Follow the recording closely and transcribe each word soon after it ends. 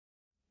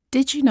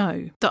Did you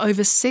know that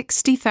over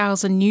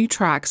 60,000 new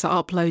tracks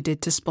are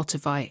uploaded to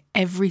Spotify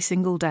every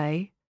single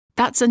day?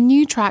 That's a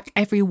new track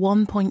every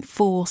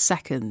 1.4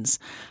 seconds,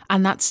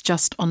 and that's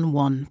just on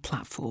one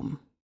platform.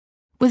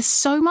 With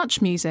so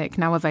much music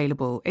now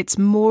available, it's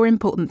more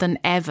important than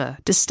ever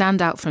to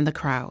stand out from the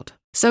crowd.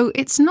 So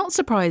it's not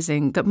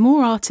surprising that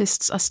more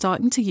artists are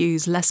starting to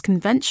use less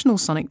conventional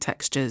sonic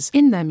textures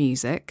in their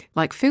music,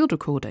 like field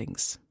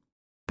recordings.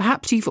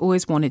 Perhaps you've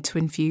always wanted to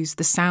infuse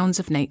the sounds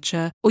of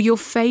nature or your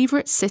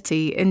favourite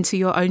city into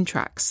your own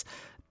tracks,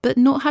 but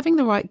not having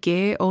the right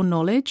gear or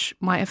knowledge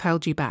might have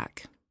held you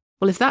back.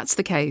 Well, if that's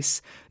the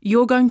case,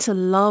 you're going to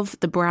love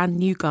the brand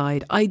new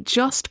guide I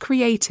just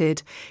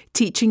created,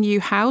 teaching you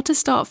how to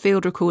start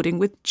field recording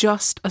with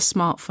just a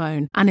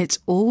smartphone, and it's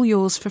all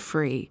yours for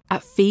free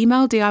at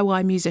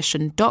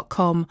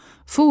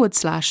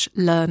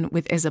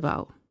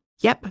femalediymusician.com/learn-with-Isabel.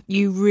 Yep,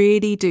 you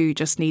really do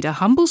just need a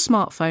humble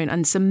smartphone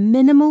and some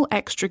minimal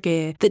extra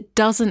gear that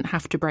doesn't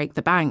have to break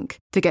the bank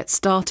to get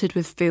started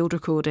with field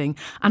recording,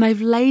 and I've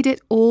laid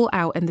it all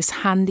out in this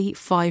handy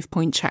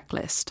 5-point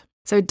checklist.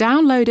 So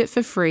download it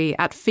for free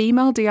at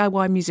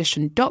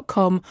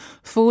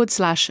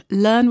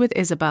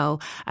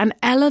femalediymusician.com/learn-with-Isabel and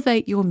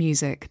elevate your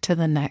music to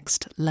the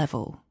next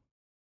level.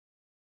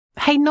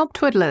 Hey knob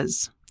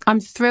twiddlers! I'm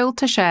thrilled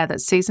to share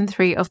that Season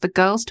 3 of the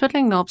Girls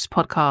Twiddling Knobs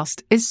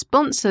podcast is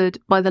sponsored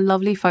by the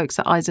lovely folks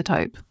at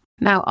iZotope.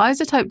 Now,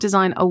 iZotope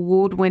design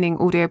award-winning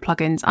audio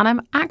plugins, and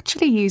I'm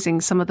actually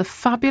using some of the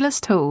fabulous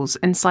tools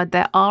inside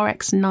their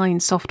RX9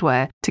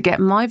 software to get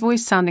my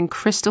voice sounding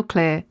crystal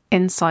clear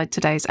inside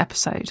today's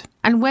episode.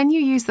 And when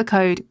you use the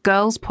code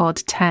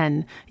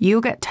GIRLSPOD10, you'll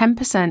get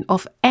 10%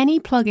 off any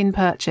plugin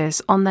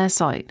purchase on their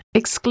site,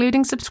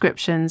 excluding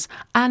subscriptions,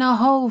 and a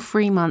whole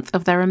free month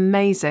of their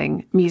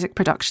amazing Music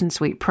Production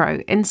Suite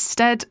Pro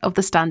instead of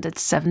the standard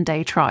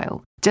 7-day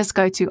trial. Just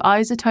go to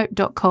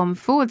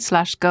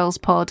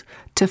izotope.com/girlspod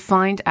to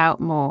find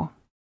out more.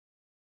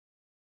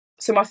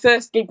 So my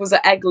first gig was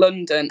at Egg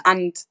London,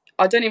 and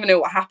I don't even know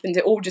what happened.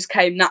 It all just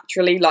came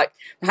naturally. Like,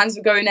 my hands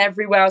were going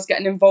everywhere. I was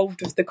getting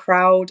involved with the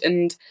crowd.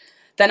 And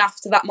then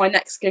after that, my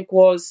next gig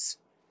was,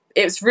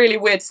 it was really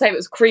weird to say, it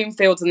was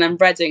Creamfields and then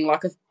Reading.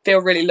 Like, I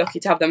feel really lucky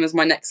to have them as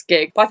my next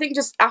gig. But I think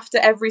just after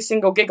every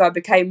single gig, I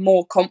became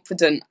more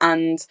confident,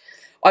 and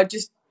I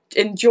just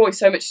enjoy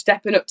so much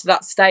stepping up to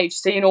that stage,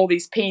 seeing all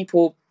these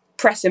people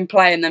pressing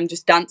play and them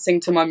just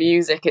dancing to my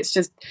music. It's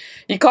just,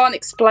 you can't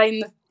explain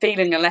the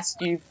feeling unless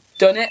you've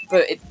done it,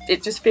 but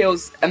it just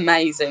feels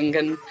amazing,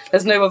 and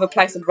there's no other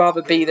place I'd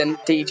rather be than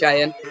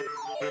DJing.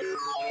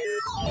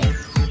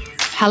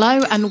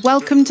 Hello and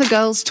welcome to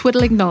Girls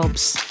Twiddling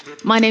Knobs.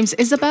 My name's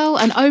Isabel,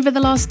 and over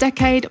the last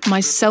decade, my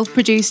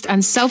self-produced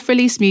and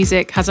self-released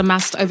music has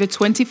amassed over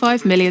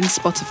 25 million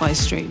Spotify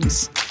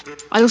streams.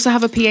 I also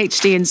have a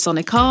PhD in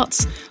sonic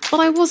arts, but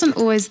I wasn't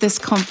always this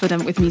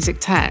confident with music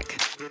tech.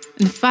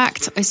 In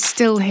fact, I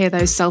still hear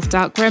those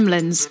self-doubt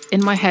gremlins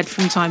in my head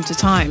from time to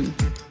time.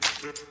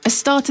 I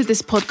started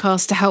this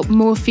podcast to help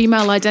more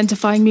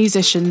female-identifying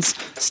musicians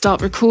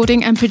start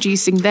recording and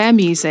producing their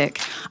music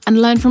and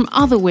learn from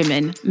other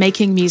women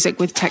making music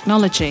with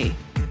technology.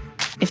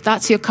 If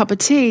that's your cup of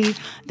tea,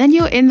 then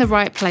you're in the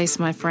right place,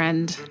 my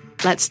friend.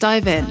 Let's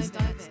dive in.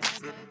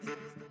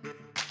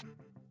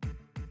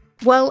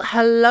 Well,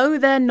 hello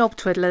there, knob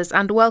twiddlers,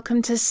 and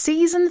welcome to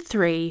Season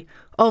 3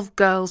 of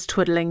Girls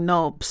Twiddling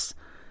Knobs.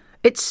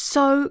 It's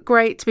so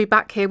great to be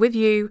back here with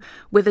you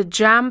with a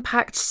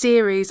jam-packed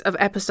series of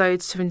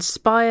episodes to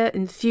inspire,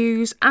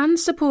 infuse, and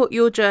support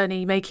your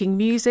journey making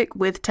music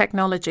with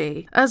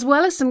technology, as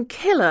well as some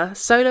killer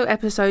solo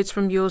episodes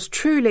from yours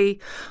truly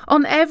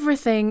on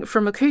everything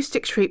from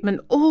acoustic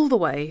treatment all the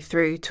way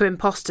through to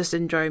imposter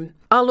syndrome.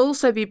 I'll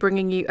also be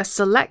bringing you a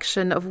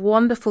selection of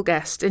wonderful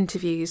guest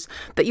interviews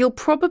that you'll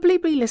probably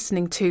be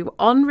listening to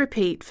on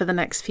repeat for the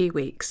next few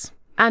weeks.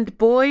 And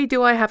boy,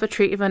 do I have a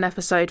treat of an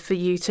episode for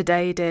you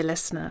today, dear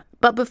listener.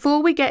 But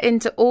before we get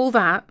into all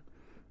that,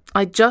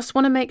 I just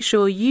want to make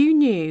sure you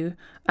knew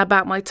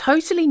about my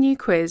totally new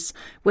quiz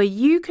where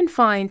you can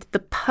find the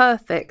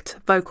perfect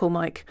vocal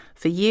mic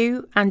for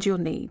you and your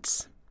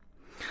needs.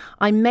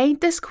 I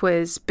made this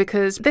quiz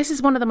because this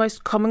is one of the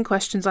most common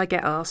questions I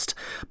get asked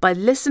by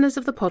listeners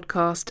of the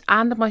podcast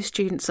and my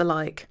students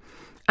alike,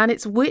 and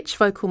it's which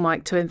vocal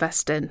mic to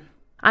invest in.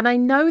 And I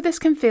know this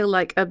can feel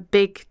like a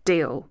big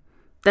deal.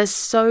 There's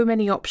so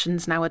many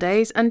options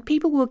nowadays, and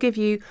people will give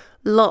you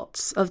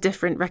lots of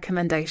different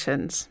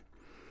recommendations.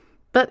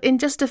 But in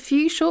just a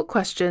few short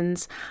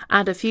questions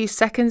and a few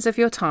seconds of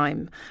your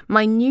time,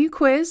 my new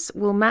quiz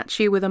will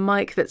match you with a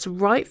mic that's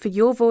right for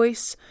your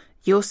voice,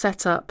 your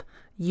setup,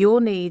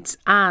 your needs,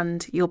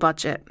 and your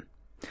budget.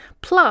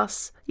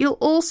 Plus, you'll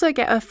also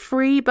get a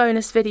free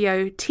bonus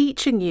video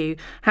teaching you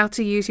how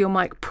to use your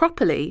mic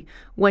properly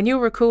when you're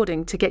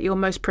recording to get your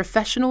most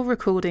professional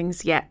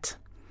recordings yet.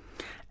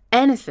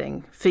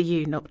 Anything for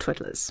you, knob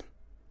twiddlers.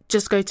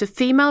 Just go to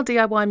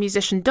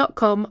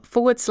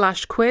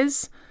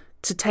femalediymusician.com/quiz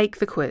to take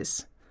the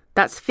quiz.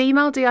 That's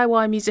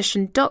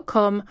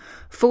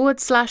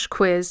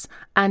femalediymusician.com/quiz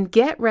and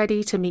get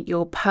ready to meet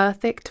your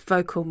perfect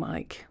vocal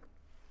mic.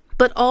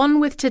 But on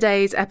with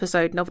today's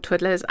episode, Knob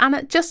Twiddlers, and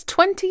at just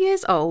 20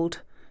 years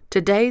old,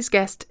 today's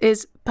guest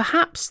is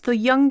perhaps the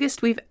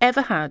youngest we've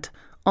ever had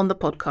on the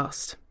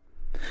podcast.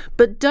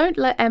 But don't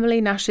let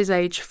Emily Nash's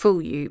age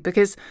fool you,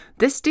 because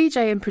this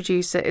DJ and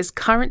producer is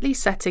currently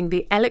setting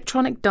the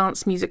electronic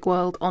dance music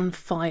world on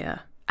fire.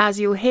 As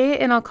you'll hear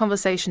in our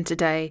conversation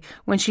today,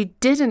 when she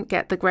didn't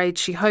get the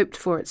grades she hoped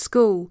for at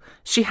school,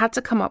 she had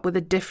to come up with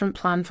a different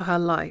plan for her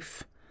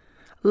life.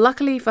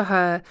 Luckily for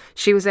her,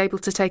 she was able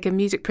to take a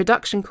music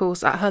production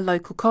course at her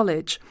local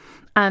college.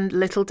 And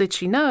little did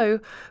she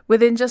know,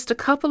 within just a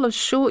couple of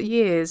short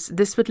years,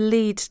 this would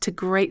lead to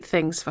great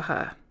things for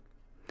her.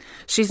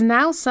 She's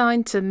now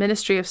signed to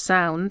Ministry of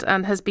Sound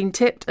and has been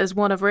tipped as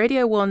one of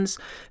Radio 1's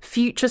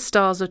Future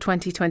Stars of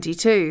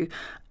 2022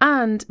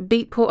 and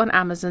Beatport and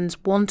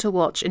Amazon's One to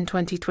Watch in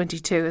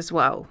 2022 as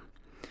well.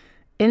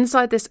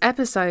 Inside this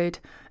episode,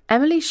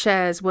 Emily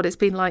shares what it's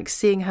been like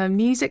seeing her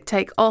music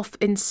take off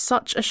in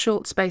such a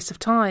short space of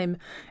time,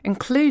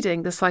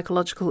 including the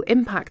psychological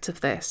impact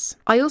of this.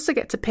 I also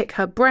get to pick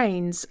her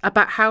brains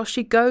about how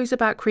she goes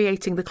about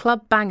creating the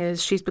club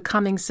bangers she's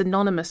becoming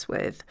synonymous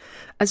with,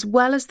 as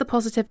well as the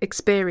positive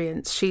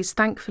experience she's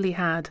thankfully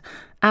had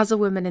as a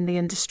woman in the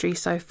industry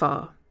so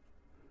far.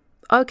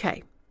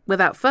 Okay,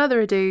 without further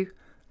ado,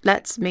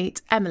 let's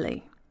meet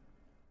Emily.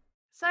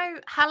 So,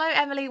 hello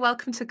Emily,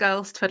 welcome to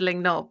Girls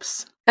Twiddling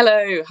Knobs.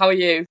 Hello, how are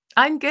you?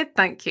 I'm good,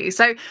 thank you.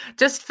 So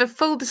just for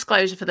full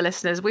disclosure for the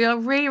listeners, we are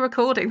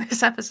re-recording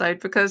this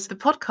episode because the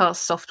podcast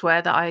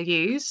software that I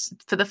use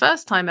for the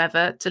first time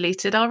ever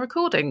deleted our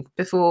recording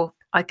before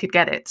I could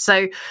get it.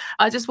 So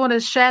I just want to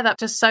share that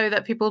just so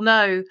that people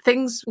know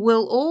things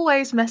will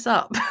always mess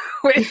up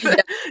with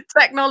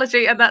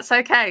technology, and that's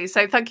okay.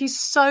 So thank you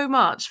so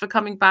much for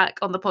coming back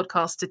on the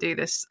podcast to do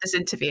this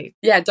interview.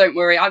 Yeah, don't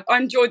worry. I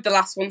enjoyed the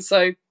last one,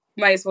 so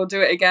may as well do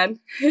it again.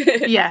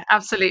 Yeah,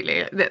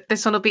 absolutely.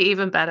 This one will be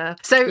even better.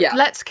 So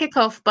Let's kick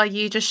off by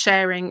you just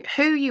sharing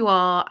who you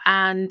are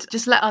and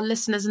just let our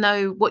listeners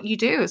know what you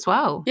do as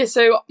well. Yeah,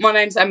 so my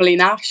name's Emily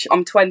Nash.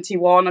 I'm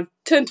 21. I've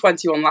turned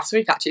 21 last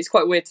week, actually. It's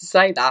quite weird to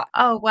say that.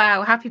 Oh,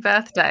 wow. Happy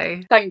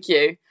birthday. Thank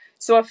you.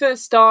 So I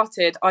first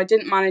started, I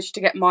didn't manage to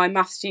get my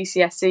maths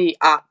GCSE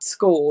at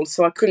school,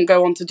 so I couldn't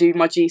go on to do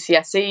my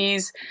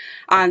GCSEs,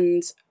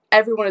 and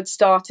everyone had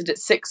started at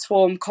sixth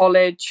form,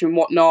 college and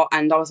whatnot,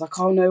 and I was like,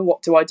 oh no,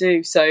 what do I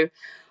do? So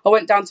I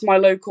went down to my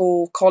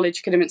local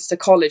college, Kidderminster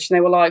College, and they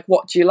were like,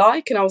 what do you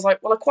like? And I was like,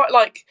 well, I quite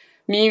like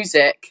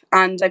music,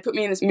 and they put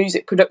me in this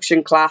music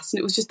production class, and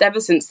it was just ever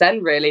since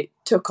then really it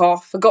took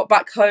off. I got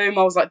back home,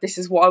 I was like, this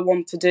is what I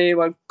want to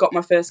do. I got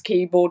my first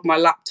keyboard, my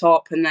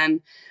laptop, and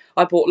then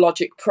I bought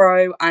Logic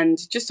Pro, and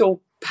just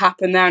all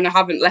happened there, and I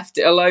haven't left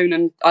it alone,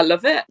 and I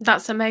love it.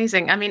 That's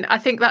amazing. I mean, I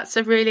think that's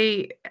a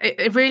really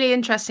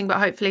interesting but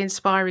hopefully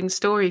inspiring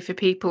story for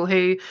people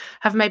who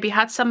have maybe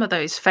had some of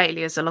those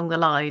failures along the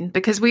line,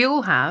 because we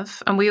all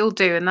have and we all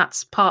do, and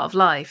that's part of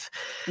life.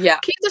 Yeah.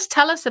 Can you just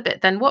tell us a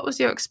bit then, what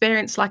was your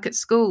experience like at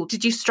school?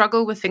 Did you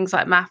struggle with things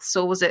like maths,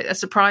 or was it a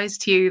surprise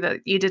to you that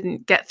you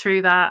didn't get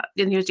through that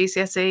in your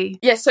GCSE?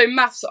 Yeah, so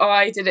maths,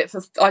 I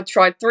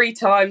tried 3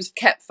 times,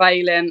 kept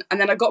failing, and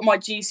then I got my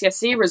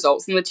GCSE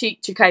results, and the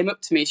teacher came up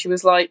to me. She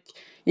was like,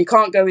 you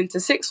can't go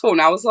into sixth form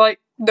now. I was like,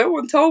 no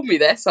one told me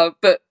this,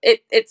 but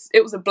it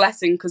was a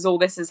blessing, because all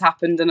this has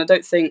happened, and I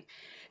don't think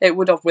it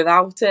would have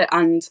without it.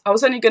 And I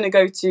was only going to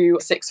go to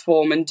sixth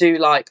form and do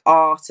like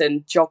art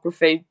and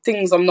geography,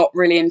 things I'm not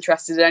really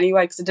interested in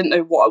anyway, because I didn't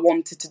know what I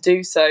wanted to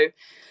do. So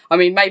I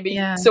mean, maybe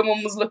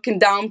someone was looking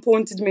down,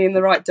 pointed me in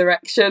the right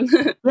direction.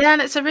 Yeah,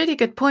 and it's a really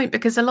good point,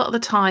 because a lot of the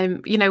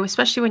time, you know,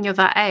 especially when you're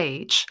that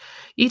age,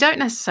 you don't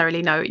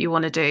necessarily know what you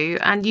want to do,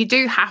 and you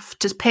do have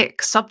to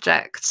pick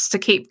subjects to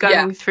keep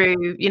going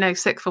through, you know,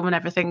 sixth form and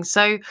everything.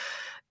 So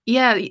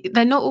yeah,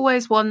 they're not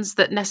always ones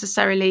that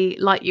necessarily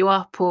light you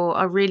up or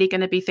are really going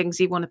to be things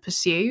you want to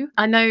pursue.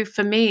 I know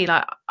for me,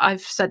 like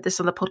I've said this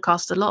on the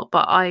podcast a lot,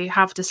 but I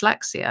have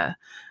dyslexia.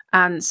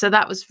 And so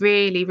that was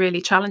really,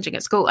 really challenging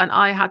at school. And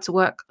I had to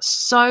work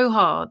so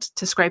hard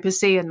to scrape a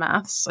C in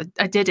maths.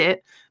 I did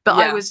it, but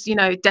I was, you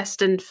know,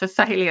 destined for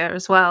failure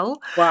as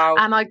well. Wow.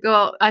 And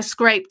I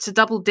scraped a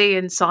double D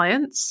in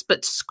science,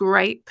 but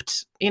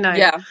scraped, you know.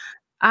 Yeah.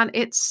 And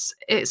it's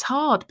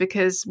hard,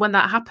 because when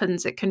that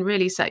happens, it can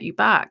really set you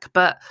back.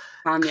 But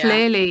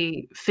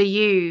clearly for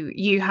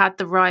you had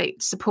the right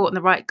support and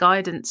the right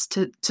guidance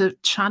to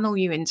channel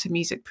you into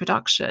music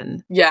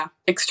production. Yeah,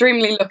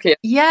 extremely lucky.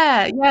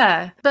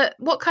 Yeah. But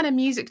what kind of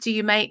music do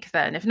you make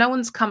then? If no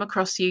one's come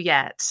across you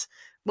yet,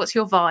 what's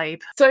your vibe?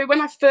 So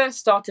when I first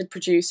started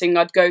producing,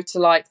 I'd go to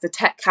like the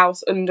tech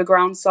house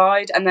underground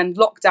side, and then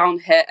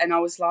lockdown hit, and I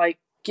was like,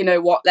 you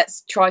know what,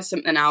 let's try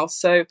something else.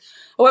 So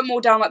I went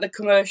more down like the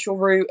commercial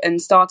route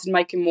and started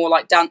making more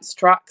like dance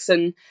tracks,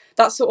 and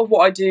that's sort of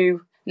what I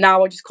do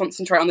now. I just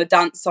concentrate on the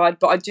dance side,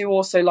 but I do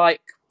also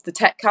like the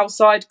tech house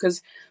side,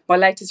 because my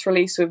latest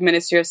release with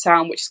Ministry of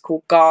Sound, which is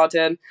called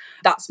Garden,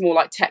 that's more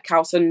like tech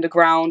house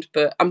underground.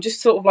 But I'm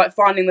just sort of like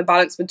finding the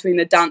balance between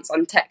the dance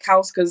and tech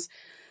house, because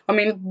I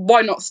mean,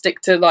 why not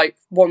stick to like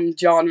one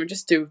genre?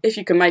 Just do, if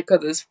you can make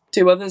others,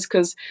 do others.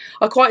 Because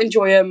I quite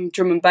enjoy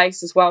drum and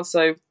bass as well.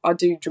 So I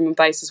do drum and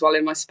bass as well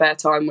in my spare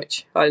time,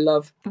 which I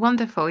love.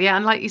 Wonderful. Yeah.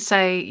 And like you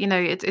say,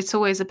 it's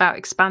always about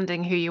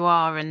expanding who you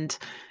are and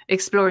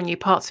exploring new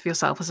parts of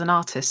yourself as an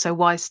artist. So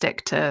why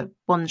stick to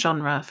one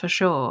genre, for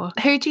sure?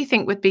 Who do you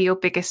think would be your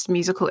biggest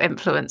musical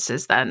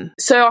influences then?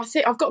 So I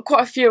think I've got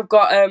quite a few. I've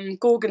got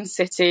Gorgon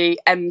City,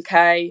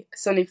 MK,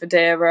 Sonny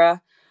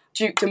Fodera,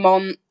 Duke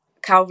Dumont,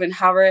 Calvin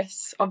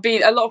Harris. A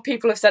lot of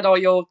people have said, "Oh,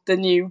 you're the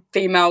new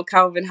female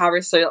Calvin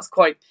Harris," so that's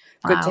quite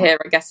good to hear,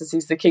 I guess, as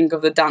he's the king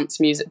of the dance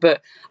music.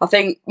 But I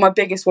think my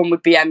biggest one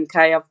would be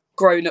MK. I've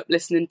grown up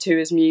listening to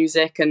his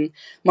music, and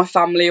my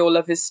family all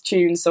love his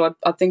tunes, so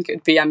I think it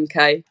would be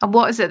MK. And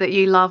what is it that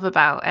you love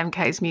about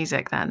MK's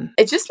music then?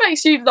 It just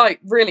makes you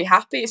like really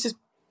happy. It's just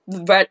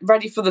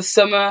ready for the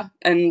summer,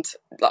 and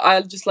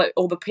I just like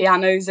all the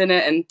pianos in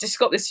it, and just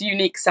got this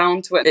unique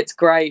sound to it. It's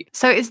great.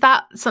 So is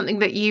that something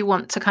that you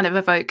want to kind of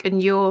evoke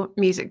in your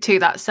music too,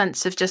 that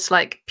sense of just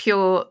like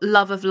pure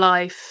love of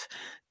life,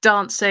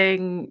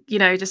 dancing,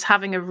 just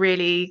having a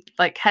really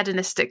like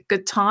hedonistic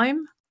good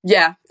time?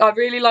 Yeah, I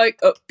really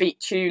like upbeat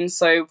tunes,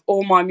 so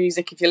all my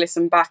music, if you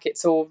listen back,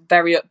 it's all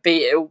very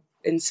upbeat. It'll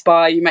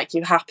inspire you, make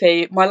you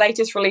happy. My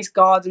latest release,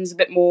 Garden's a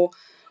bit more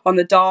on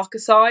the darker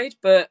side,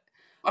 but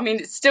I mean,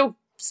 it's still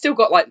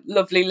got like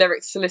lovely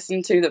lyrics to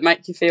listen to that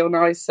make you feel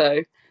nice.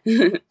 So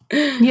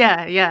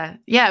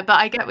yeah. But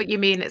I get what you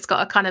mean. It's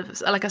got a kind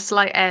of like a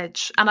slight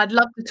edge, and I'd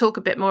love to talk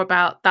a bit more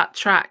about that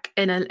track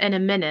in a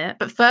minute.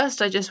 But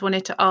first, I just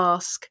wanted to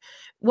ask,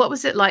 what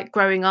was it like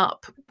growing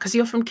up? Because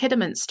you're from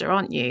Kidderminster,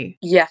 aren't you?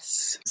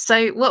 Yes.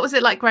 So what was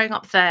it like growing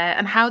up there,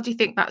 and how do you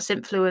think that's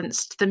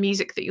influenced the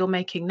music that you're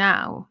making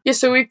now? Yeah,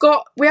 so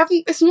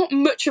it's not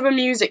much of a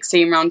music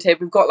scene around here.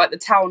 We've got like the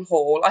town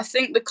hall. I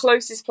think the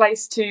closest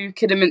place to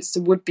Kidderminster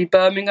would be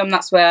Birmingham.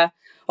 That's where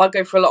I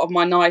go for a lot of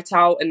my night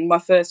out, and my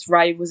first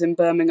rave was in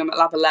Birmingham at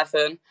Lab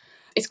 11.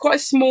 It's quite a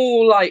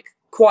small, like,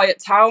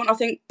 quiet town. I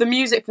think the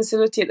music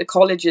facility at the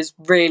college is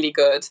really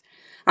good.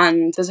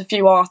 And there's a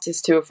few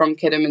artists who are from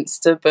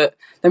Kidderminster, but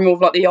they're more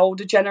of like the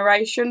older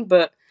generation.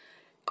 But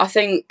I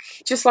think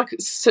just like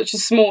it's such a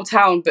small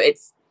town, but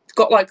it's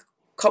got like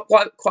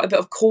quite a bit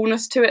of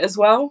coolness to it as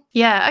well.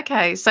 Yeah,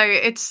 okay. So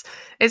it's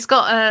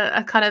got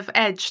a kind of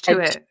edge to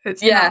it.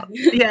 It's yeah.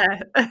 Yeah.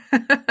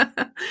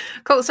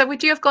 Cool. So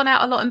would you have gone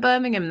out a lot in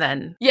Birmingham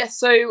then? Yeah,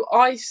 so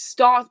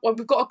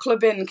we've got a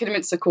club in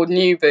Kidderminster called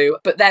Nubu,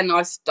 but then I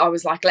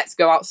was like, let's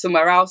go out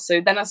somewhere else.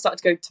 So then I started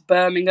to go to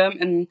Birmingham,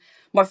 and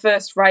my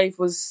first rave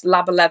was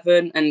Lab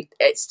 11, and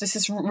it's just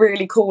this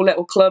really cool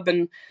little club,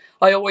 and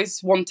I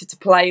always wanted to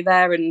play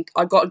there, and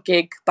I got a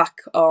gig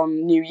back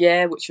on New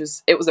Year,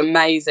 it was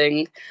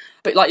amazing.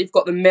 But like you've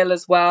got the Mill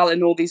as well,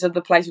 and all these other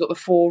places. You've got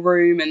the Four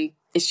Room, and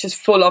it's just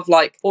full of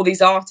like all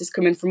these artists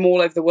coming from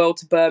all over the world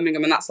to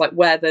Birmingham, and that's like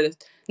where the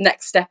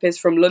next step is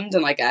from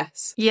London, I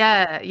guess.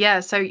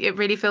 Yeah. So it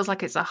really feels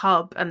like it's a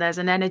hub, and there's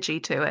an energy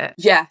to it.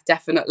 Yeah,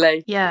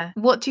 definitely. Yeah.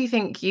 What do you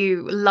think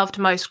you loved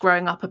most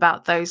growing up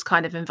about those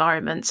kind of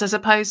environments, as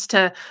opposed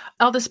to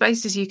other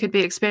spaces you could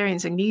be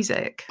experiencing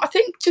music? I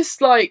think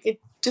just like it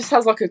just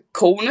has like a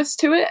coolness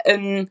to it,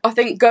 and I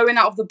think going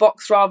out of the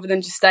box rather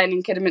than just staying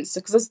in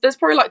Kidderminster, because there's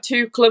probably like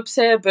 2 clubs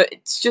here, but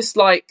it's just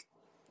like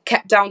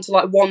kept down to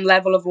like one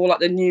level of all like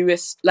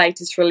the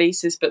latest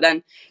releases. But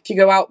then if you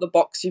go out the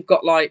box, you've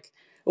got like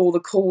all the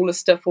cooler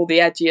stuff, all the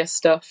edgier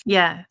stuff.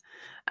 Yeah.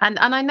 And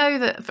I know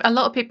that a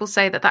lot of people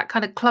say that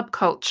kind of club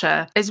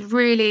culture is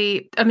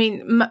really, I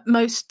mean,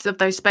 most of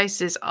those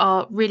spaces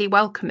are really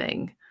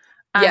welcoming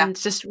and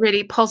just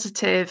really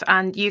positive,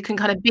 and you can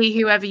kind of be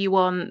whoever you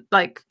want,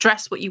 like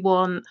dress what you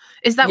want.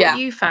 Is that what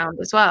you found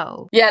as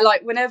well? Yeah,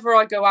 like whenever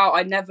I go out,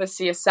 I never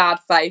see a sad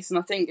face, and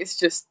I think it's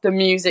just the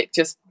music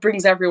just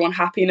brings everyone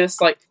happiness.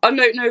 Like, I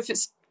don't know if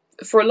it's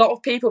for a lot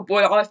of people,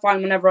 but I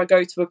find whenever I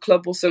go to a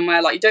club or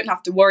somewhere, like you don't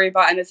have to worry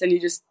about anything, you're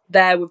just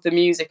there with the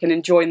music and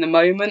enjoying the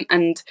moment.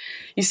 And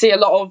you see a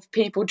lot of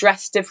people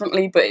dressed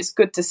differently, but it's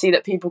good to see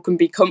that people can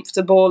be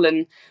comfortable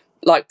and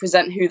like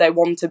present who they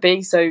want to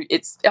be. So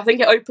I think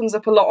it opens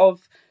up a lot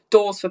of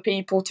doors for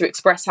people to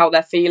express how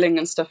they're feeling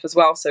and stuff as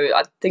well. So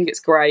I think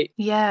it's great.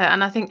 Yeah,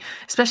 and I think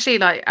especially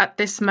like at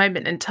this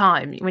moment in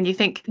time, when you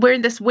think we're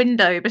in this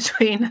window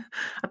between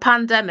a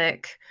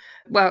pandemic,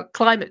 well,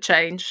 climate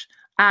change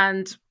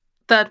and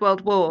Third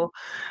World War,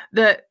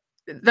 that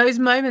those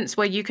moments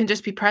where you can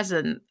just be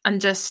present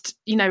and just,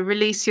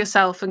 release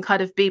yourself and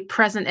kind of be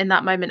present in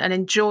that moment and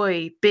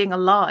enjoy being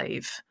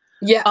alive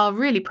are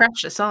really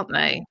precious, aren't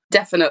they?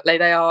 Definitely,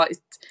 they are.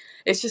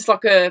 It's just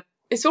like it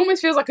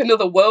almost feels like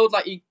another world.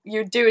 Like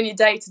you're doing your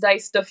day-to-day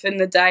stuff in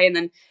the day, and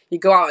then you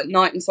go out at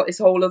night and it's like this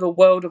whole other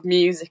world of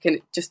music.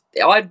 And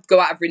I'd go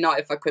out every night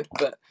if I could,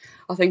 but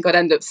I think I'd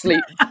end up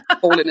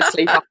falling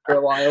asleep after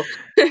a while.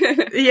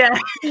 Yeah.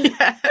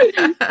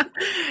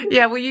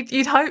 Well,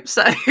 you'd hope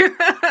so.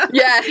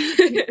 Yeah.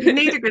 You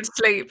need a good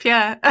sleep,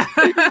 yeah.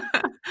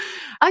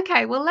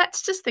 Okay, well,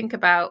 let's just think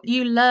about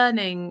you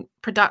learning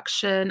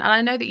production. And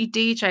I know that you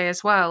DJ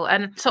as well.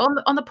 And so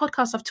on the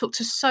podcast, I've talked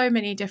to so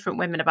many different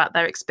women about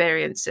their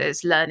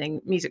experiences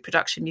learning music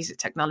production, music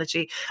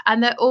technology,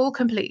 and they're all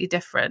completely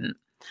different.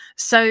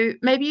 So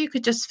maybe you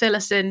could just fill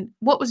us in.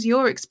 What was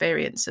your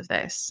experience of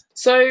this?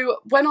 So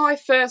when I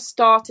first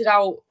started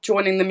out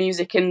joining the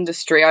music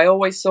industry, I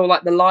always saw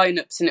like the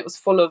lineups and it was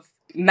full of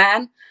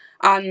men.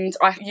 And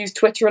I used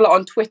Twitter a lot.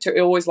 On Twitter, it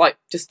always like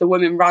just the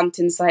women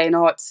ranting saying,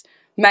 oh, it's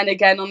men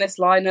again on this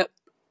lineup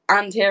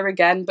and here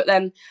again. But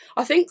then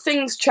I think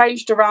things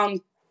changed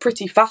around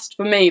pretty fast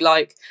for me.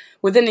 Like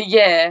within a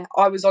year,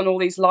 I was on all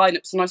these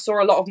lineups and I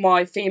saw a lot of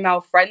my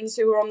female friends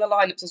who were on the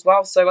lineups as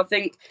well. So I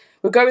think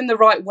we're going the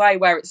right way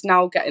where it's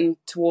now getting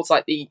towards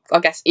like the, I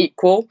guess,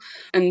 equal.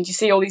 And you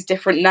see all these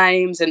different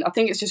names and I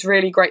think it's just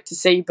really great to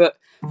see. But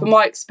from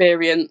my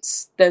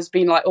experience, there's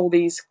been like all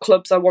these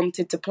clubs I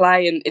wanted to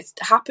play and it's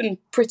happened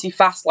pretty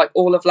fast. Like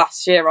all of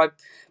last year, I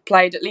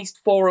played at least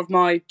 4 of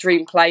my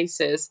dream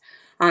places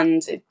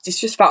and it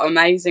just felt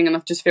amazing and I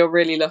just feel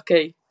really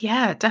lucky.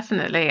 Yeah,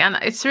 definitely. And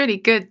it's really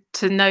good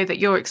to know that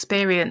your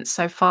experience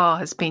so far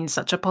has been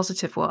such a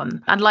positive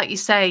one. And like you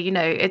say, you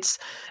know, it's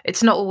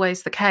not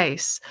always the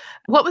case.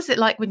 What was it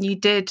like when you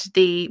did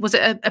was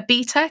it a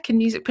BTEC in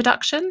music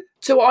production?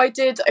 So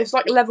it was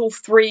like level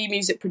 3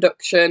 music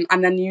production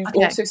and then you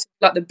also see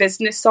like the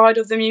business side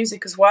of the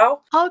music as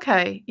well.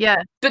 Okay,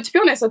 yeah. But to be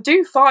honest, I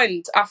do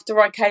find after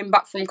I came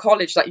back from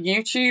college, like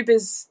YouTube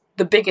is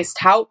the biggest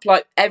help.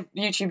 Like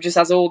YouTube just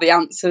has all the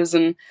answers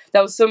and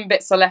there was some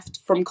bits I left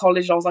from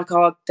college I was like,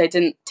 oh, they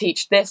didn't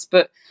teach this,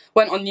 but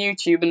went on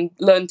YouTube and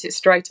learnt it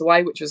straight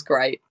away, which was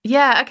great.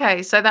 Yeah,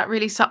 okay, so that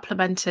really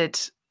supplemented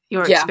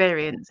your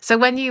experience. So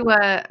when you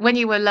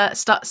were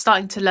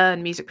starting to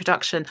learn music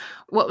production,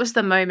 what was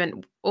the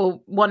moment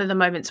or one of the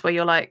moments where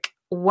you're like,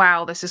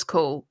 wow, this is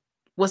cool?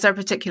 Was there a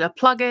particular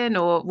plugin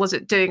or was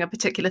it doing a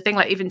particular thing,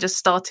 like even just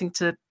starting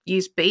to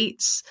use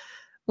beats?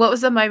 What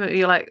was the moment where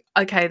you're like,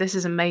 okay, this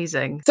is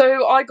amazing?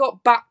 So I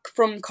got back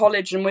from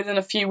college and within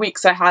a few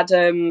weeks I had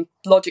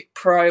Logic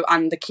Pro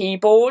and the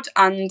keyboard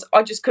and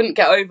I just couldn't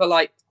get over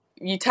like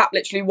you tap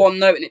literally one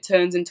note and it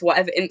turns into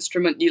whatever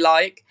instrument you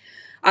like.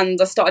 And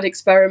I started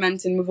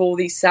experimenting with all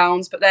these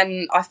sounds, but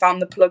then I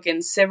found the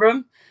plugin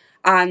Serum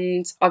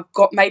and I've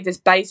made this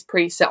bass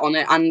preset on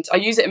it and I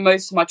use it in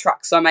most of my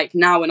tracks I make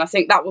now. And I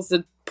think that was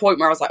the point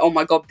where I was like, oh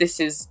my God, this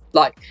is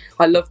like,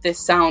 I love this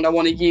sound. I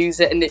want to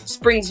use it. And it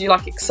just brings you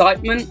like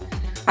excitement.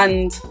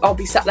 And I'll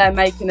be sat there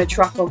making a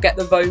track, I'll get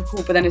the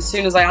vocal, but then as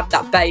soon as I add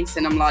that bass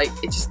in, I'm like,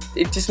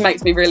 it just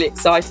makes me really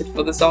excited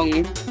for the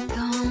song.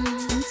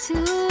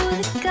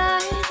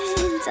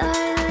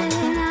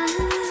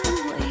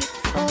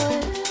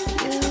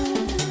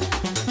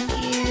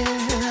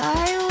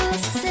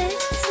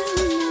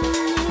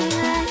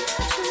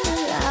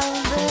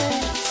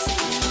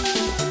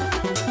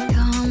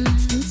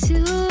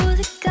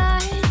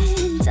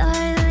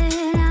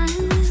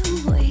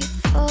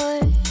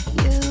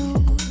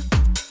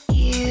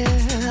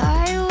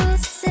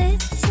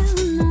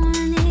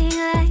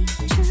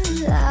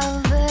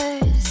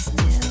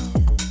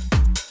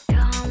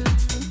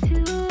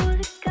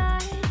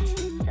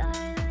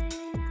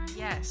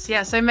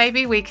 Yeah, so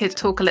maybe we could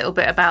talk a little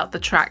bit about the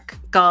track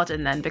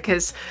Garden then,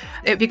 because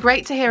it'd be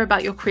great to hear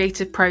about your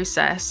creative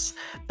process.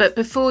 But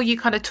before you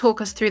kind of talk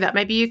us through that,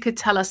 maybe you could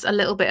tell us a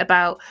little bit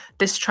about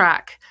this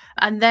track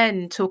and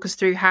then talk us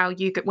through how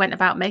you went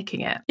about making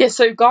it. Yeah,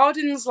 so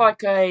Garden's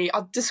like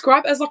I'd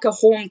describe it as like a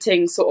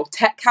haunting sort of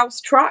tech house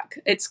track.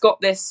 It's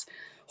got this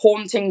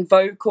haunting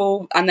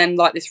vocal and then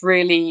like this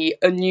really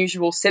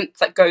unusual synth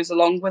that goes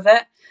along with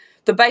it.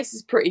 The bass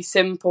is pretty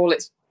simple.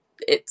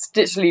 It's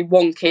literally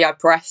one key I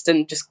pressed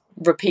and just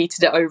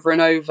repeated it over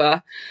and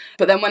over.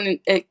 But then when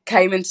it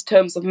came into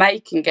terms of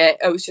making it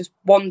was just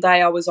one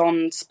day I was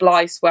on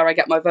Splice where I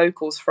get my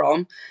vocals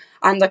from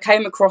and I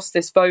came across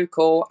this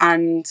vocal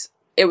and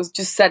it was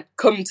just said,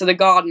 come to the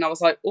garden. I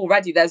was like,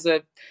 already there's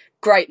a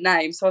great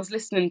name. So I was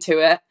listening to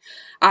it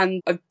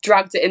and I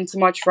dragged it into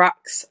my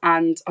tracks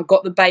and I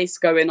got the bass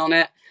going on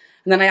it.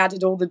 And then I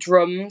added all the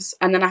drums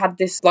and then I had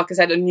this, like I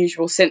said,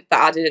 unusual synth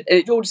that added.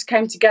 It all just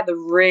came together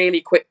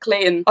really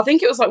quickly. And I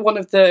think it was like one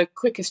of the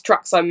quickest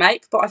tracks I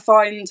make, but I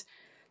find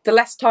the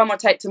less time I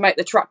take to make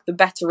the track, the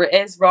better it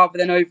is rather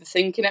than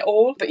overthinking it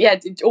all. But yeah,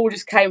 it all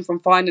just came from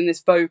finding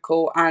this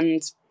vocal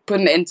and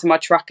putting it into my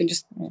track and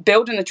just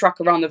building the track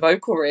around the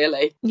vocal,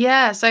 really.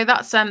 Yeah, so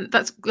that's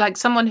like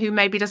someone who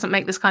maybe doesn't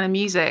make this kind of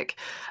music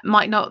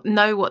might not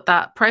know what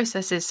that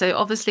process is. So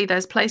obviously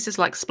there's places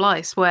like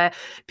Splice where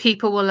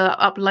people will have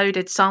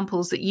uploaded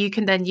samples that you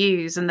can then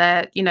use and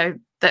they're, you know,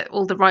 that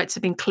all the rights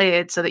have been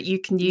cleared so that you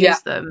can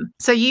use them.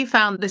 So you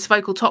found this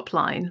vocal top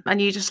line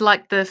and you just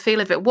liked the feel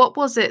of it.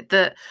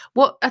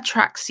 What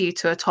attracts you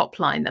to a top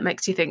line that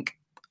makes you think,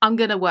 I'm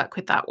going to work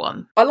with that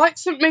one? I like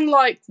something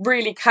like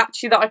really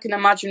catchy that I can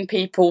imagine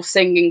people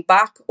singing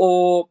back,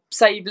 or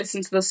say you've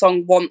listened to the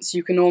song once,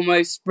 you can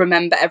almost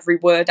remember every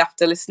word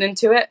after listening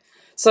to it.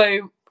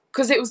 So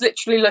because it was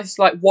literally just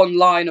like one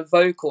line of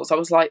vocals, I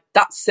was like,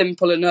 that's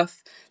simple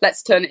enough.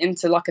 Let's turn it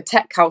into like a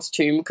tech house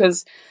tune,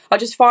 because I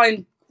just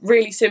find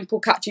really simple,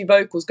 catchy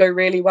vocals go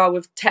really well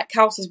with tech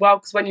house as well,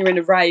 because when you're in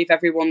a rave,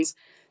 everyone's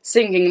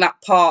singing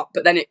that part,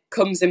 but then it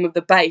comes in with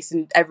the bass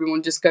and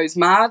everyone just goes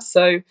mad.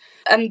 So,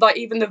 and like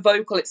even the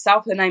vocal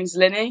itself, her name's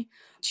Linny.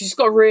 She's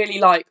got a really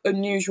like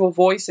unusual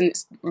voice and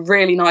it's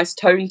really nice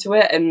tone to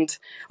it, and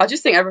I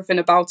just think everything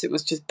about it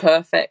was just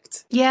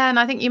perfect. Yeah, and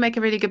I think you make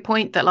a really good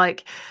point that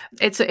like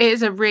it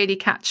is a really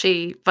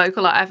catchy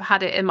vocal. Like, I've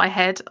had it in my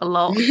head a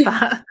lot,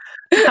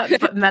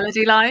 that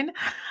melody line,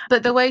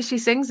 but the way she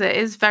sings it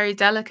is very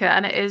delicate,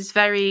 and it is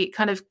very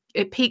kind of,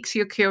 it piques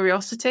your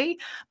curiosity.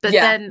 But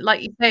then,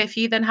 like you say, if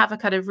you then have a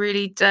kind of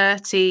really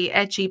dirty,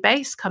 edgy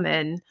bass come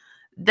in,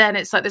 then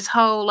it's like this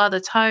whole other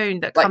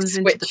tone that like comes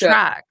into the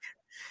track.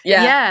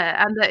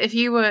 Yeah, and that if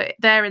you were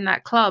there in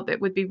that club,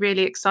 it would be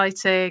really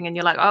exciting, and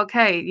you're like,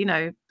 okay, you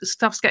know, the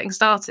stuff's getting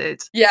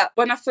started. Yeah,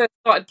 when I first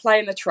started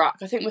playing the track,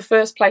 I think the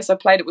first place I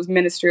played it was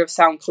Ministry of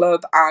Sound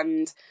Club,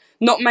 and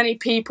not many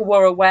people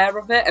were aware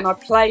of it, and I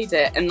played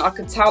it, and I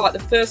could tell like the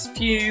first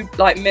few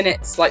like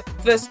minutes, like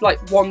first like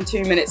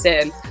 1-2 minutes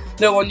in,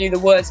 no one knew the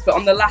words, but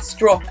on the last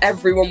drop,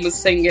 everyone was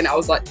singing. I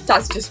was like,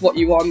 that's just what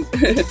you want.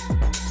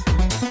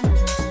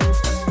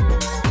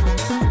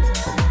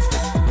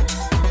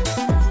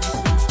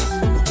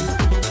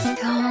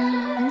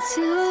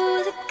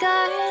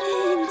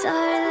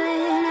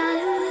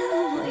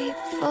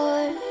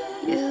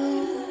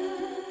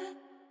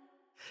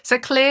 So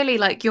clearly,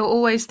 like, you're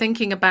always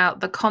thinking about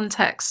the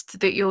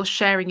context that you're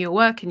sharing your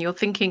work, and you're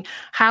thinking,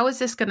 how is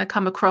this going to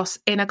come across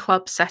in a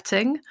club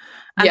setting?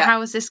 And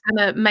how is this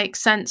going to make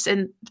sense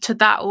to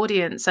that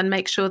audience and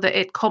make sure that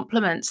it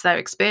complements their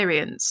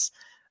experience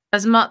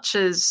as much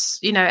as,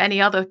 you know,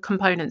 any other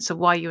components of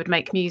why you would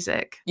make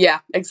music?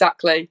 Yeah,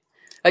 exactly.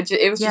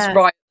 It was just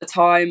right at the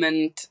time,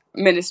 and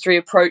Ministry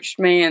approached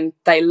me and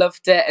they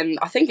loved it. And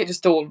I think it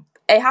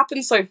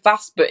happened so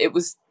fast, but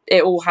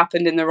it all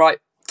happened in the right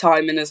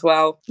timing as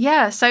well.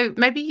 Yeah, so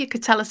maybe you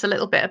could tell us a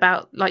little bit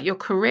about like your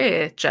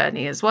career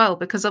journey as well,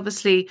 because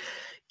obviously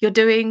you're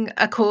doing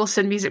a course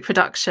in music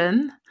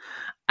production,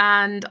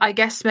 and I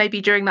guess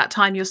maybe during that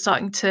time you're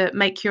starting to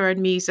make your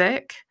own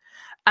music.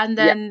 And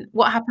then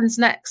what happens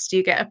next? Do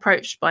you get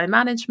approached by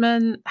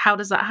management? How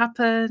does that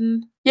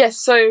happen? Yes,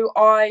 so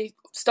I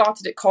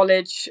started at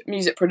college,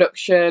 music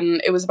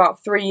production. It was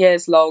about 3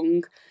 years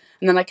long.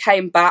 And then I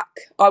came back.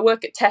 I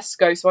work at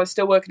Tesco, so I was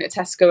still working at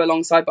Tesco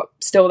alongside, but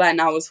still there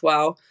now as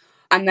well.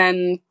 And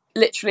then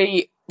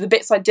literally the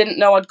bits I didn't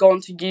know, I'd go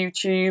onto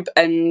YouTube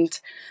and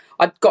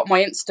I'd got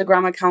my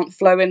Instagram account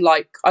flowing.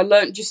 Like, I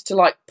learned just to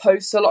like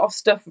post a lot of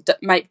stuff,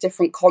 make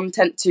different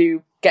content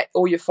to get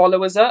all your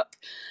followers up.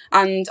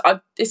 And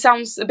it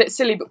sounds a bit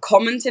silly, but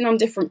commenting on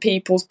different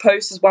people's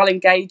posts as well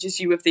engages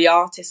you with the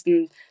artist.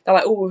 And they're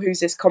like, oh,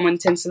 who's this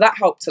commenting? So that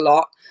helped a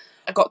lot.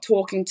 I got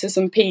talking to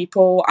some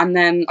people, and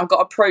then I got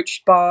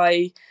approached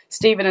by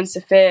Stephen and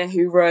Sophia,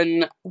 who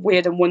run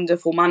Weird and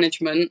Wonderful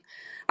Management,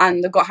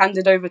 and I got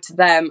handed over to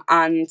them.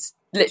 And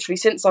literally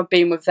since I've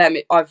been with them,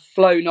 I've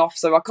flown off,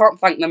 so I can't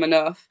thank them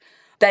enough.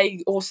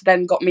 They also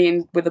then got me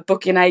in with a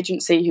booking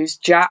agency who's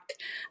Jack,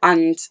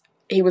 and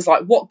he was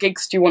like, what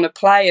gigs do you want to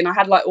play? And I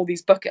had like all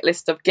these bucket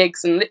list of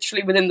gigs, and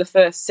literally within the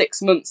first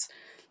 6 months,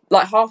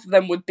 like half of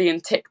them would be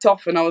ticked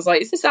off, and I was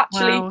like, is this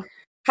actually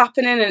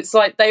happening? And it's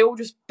like they all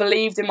just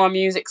believed in my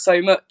music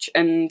so much,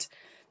 and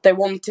they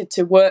wanted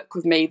to work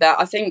with me, that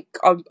I think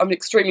I'm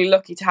extremely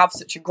lucky to have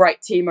such a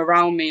great team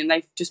around me, and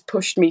they've just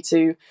pushed me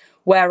to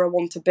where I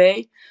want to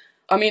be.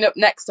 I mean, up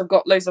next I've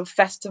got loads of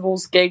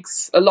festivals,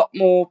 gigs, a lot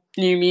more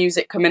new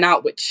music coming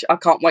out, which I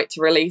can't wait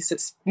to release.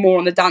 It's more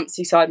on the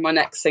dancey side, my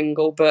next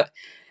single, but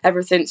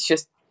everything's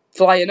just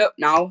flying up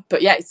now.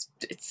 But yeah,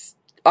 it's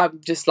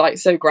I'm just like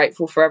so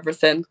grateful for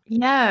everything.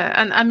 Yeah,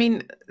 and I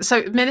mean,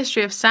 so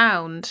Ministry of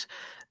Sound,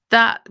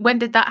 when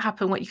did that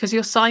happen? Because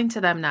you're signed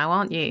to them now,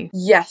 aren't you?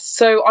 Yes,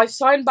 so I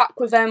signed back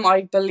with them,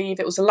 I believe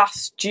it was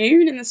last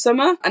June in the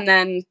summer, and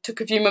then took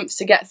a few months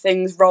to get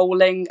things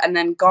rolling, and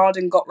then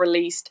Garden got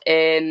released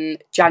in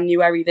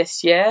January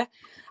this year.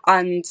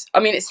 And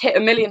I mean, it's hit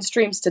 1 million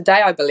streams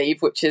today, I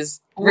believe, which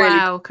is really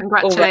wow,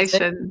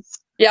 congratulations. Already.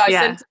 Yeah, I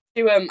sent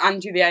it to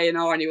Andrew the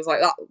A&R, and he was like,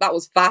 that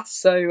was fast.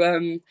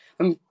 So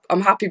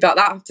I'm happy about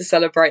that. I have to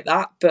celebrate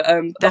that. But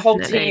the whole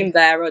team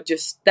there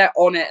they're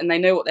on it, and they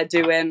know what they're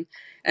doing.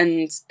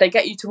 And they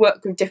get you to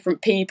work with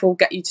different people,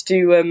 get you to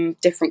do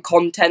different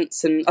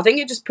contents. And I think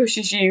it just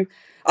pushes you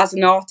as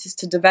an artist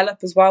to develop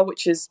as well,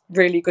 which is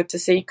really good to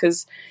see,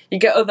 because you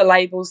get other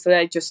labels that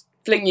they just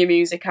fling your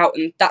music out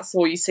and that's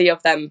all you see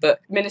of them. But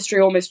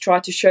Ministry almost try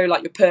to show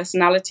like your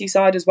personality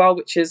side as well,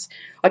 which is,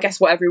 I guess,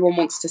 what everyone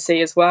wants to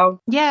see as well.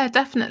 Yeah,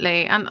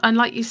 definitely. And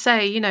like you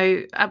say, you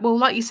know, well,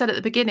 like you said at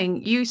the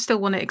beginning, you still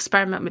want to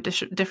experiment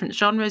with different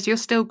genres. You're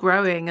still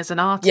growing as an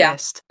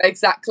artist. Yeah,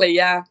 exactly,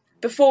 yeah.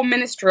 Before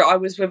Ministry, I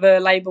was with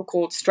a label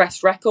called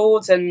Stress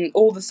Records, and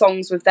all the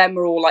songs with them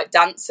were all like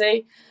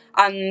dancey.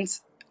 And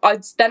I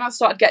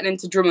started getting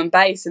into drum and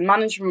bass, and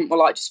management were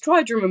like, just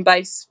try drum and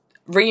bass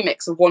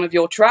remix of one of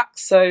your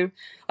tracks. So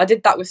I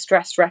did that with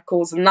Stress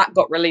Records, and that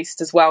got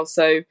released as well.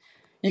 So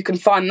you can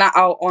find that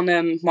out on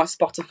my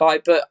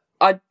Spotify. But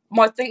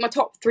I think my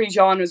top 3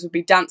 genres would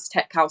be dance,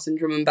 tech house, and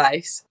drum and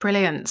bass.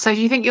 Brilliant. So do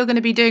you think you're going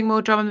to be doing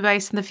more drum and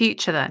bass in the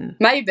future then?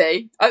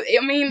 Maybe. I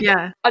mean,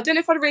 yeah. I don't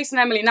know if I'd release an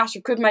Emily Nash. I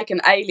could make an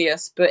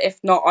alias, but if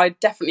not, I'd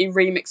definitely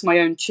remix my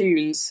own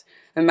tunes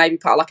and maybe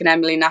put out like an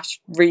Emily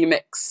Nash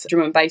remix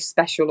drum and bass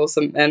special or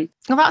something.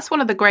 Well, that's one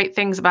of the great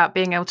things about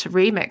being able to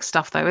remix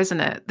stuff though, isn't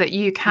it? That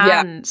you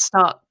can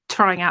start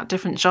trying out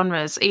different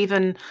genres,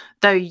 even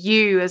though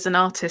you as an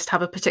artist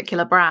have a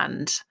particular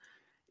brand.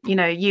 You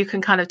know, you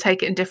can kind of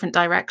take it in different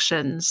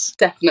directions.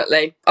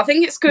 Definitely. I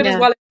think it's good as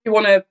well if you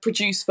want to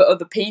produce for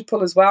other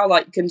people as well.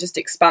 Like, you can just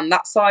expand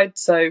that side.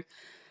 So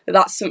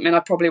that's something I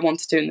probably want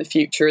to do in the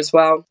future as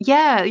well.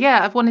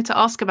 Yeah. I've wanted to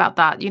ask about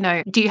that. You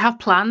know, do you have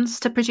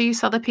plans to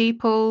produce other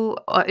people?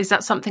 Or is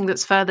that something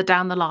that's further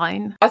down the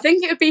line? I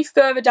think it would be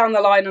further down the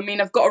line. I mean,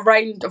 I've got a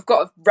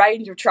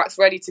range of tracks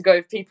ready to go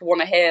if people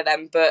want to hear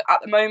them. But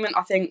at the moment,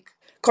 I think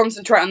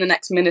concentrate on the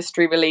next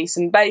Ministry release,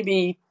 and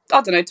maybe,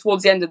 I don't know,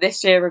 towards the end of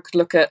this year I could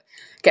look at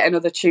getting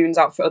other tunes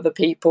out for other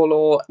people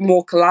or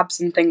more collabs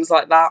and things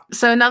like that.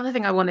 So another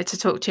thing I wanted to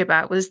talk to you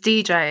about was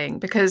DJing,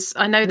 because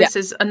I know this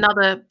is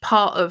another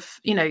part of,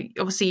 you know,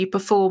 obviously you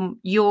perform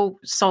your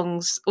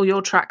songs or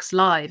your tracks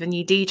live and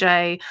you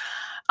DJ.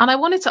 And I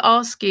wanted to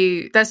ask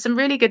you, there's some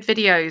really good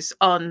videos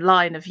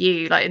online of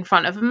you like in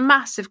front of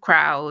massive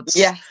crowds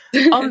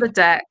on the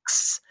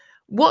decks.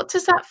 What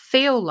does that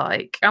feel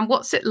like? And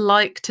what's it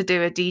like to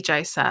do a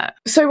DJ set?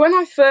 So when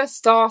I first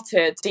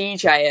started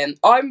DJing,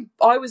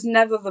 I was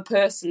never the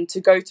person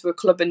to go to a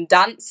club and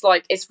dance.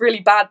 Like, it's really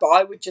bad, but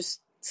I would just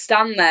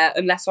stand there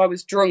unless I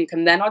was drunk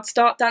and then I'd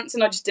start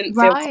dancing. I just didn't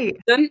feel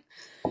confident.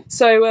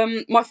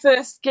 So my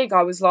first gig,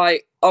 I was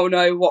like, oh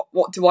no,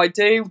 what do I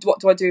do? What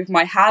do I do with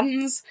my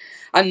hands?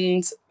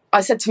 And I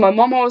said to my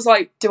mum, I was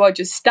like, do I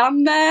just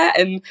stand there?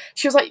 And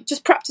she was like,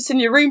 just practice in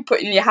your room,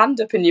 putting your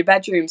hand up in your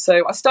bedroom.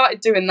 So I started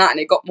doing that and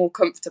it got more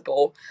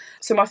comfortable.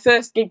 So my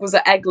first gig was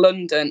at Egg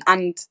London,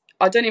 and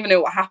I don't even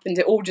know what happened.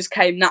 It all just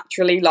came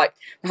naturally. Like,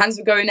 my hands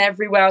were going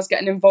everywhere. I was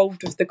getting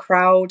involved with the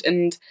crowd.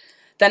 And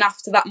then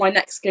after that, my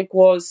next gig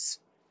was,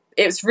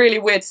 it was really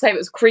weird to say, it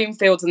was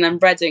Creamfields and then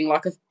Reading.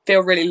 Like, I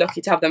feel really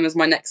lucky to have them as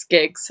my next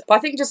gigs. But I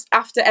think just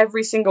after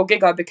every single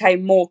gig, I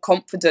became more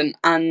confident,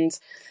 and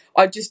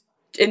I just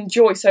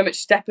enjoy so much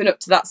stepping up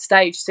to that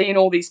stage, seeing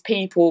all these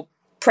people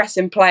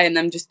pressing play and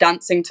them just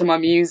dancing to my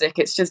music.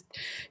 It's just,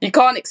 you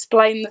can't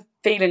explain the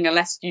feeling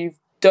unless you've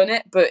done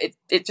it, but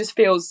it just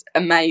feels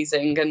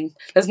amazing, and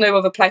there's no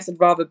other place I'd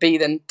rather be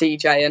than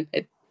DJing.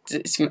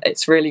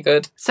 It's really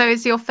good. So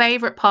is your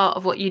favourite part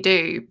of what you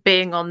do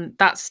being on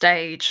that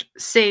stage,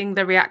 seeing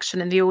the reaction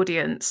in the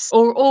audience,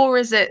 or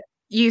is it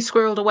you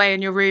squirreled away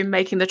in your room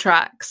making the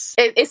tracks?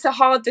 It's a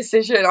hard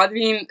decision. I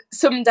mean,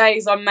 some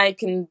days I'm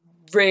making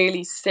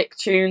really sick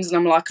tunes and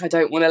I'm like, I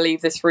don't want to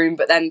leave this room,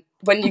 but then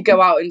when you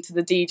go out into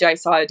the DJ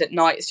side at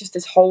night, it's just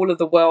this whole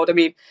other world. I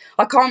mean,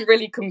 I can't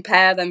really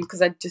compare them because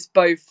they're just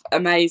both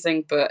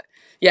amazing, but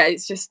yeah,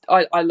 it's just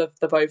I love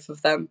the both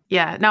of them.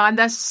 Yeah, no, and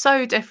they're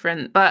so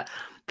different, but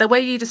the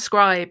way you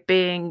describe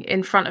being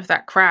in front of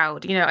that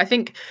crowd, you know, I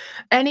think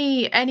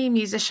any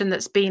musician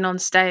that's been on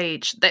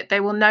stage, that they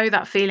will know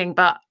that feeling,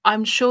 but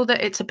I'm sure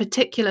that it's a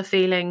particular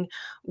feeling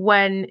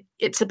when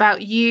it's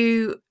about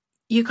you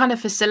kind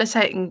of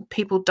facilitating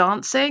people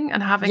dancing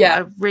and having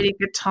a really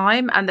good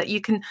time, and that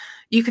you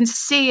can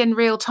see in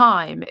real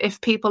time if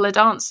people are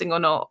dancing or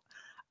not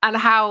and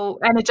how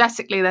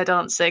energetically they're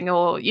dancing,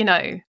 or, you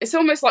know. It's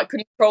almost like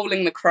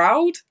controlling the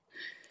crowd.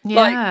 Yeah.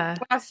 Like,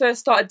 when I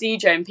first started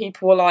DJing,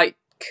 people were like,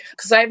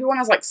 because everyone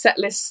has like set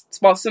lists,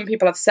 well, some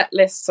people have set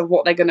lists of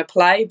what they're going to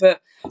play,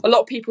 but a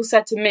lot of people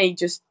said to me,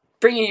 just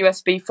bring a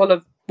USB full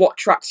of what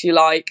tracks you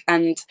like,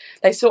 and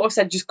they sort of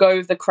said just go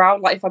with the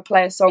crowd. Like, if I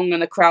play a song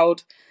and the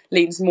crowd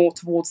leans more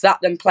towards that,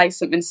 then play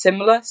something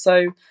similar.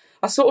 So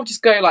I sort of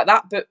just go like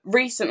that. But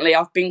recently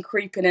I've been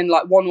creeping in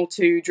like 1 or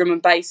 2 drum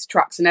and bass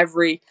tracks in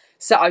every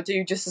set I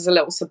do, just as a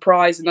little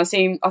surprise, and I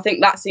think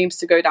that seems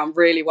to go down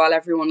really well.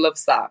 Everyone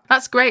loves that.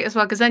 That's great as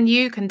well, because then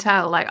you can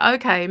tell, like,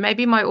 okay,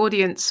 maybe my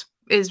audience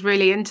is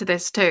really into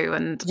this too,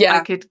 and I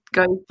could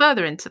go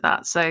further into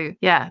that. So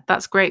yeah,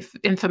 that's great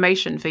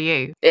information for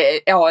you.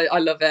 I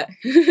love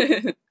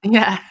it.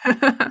 Yeah.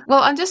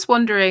 Well, I'm just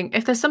wondering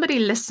if there's somebody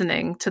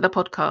listening to the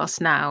podcast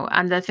now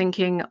and they're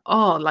thinking,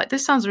 oh, like,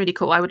 this sounds really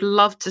cool. I would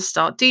love to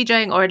start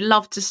DJing, or I'd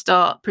love to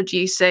start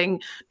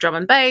producing drum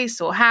and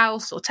bass or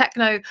house or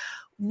techno.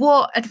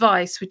 What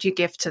advice would you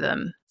give to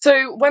them?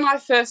 So when I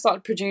first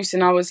started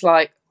producing, I was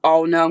like,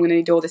 oh no, I'm going to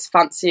need all this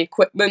fancy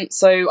equipment.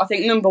 So I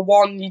think number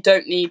one, you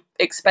don't need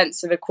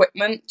expensive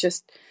equipment.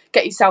 Just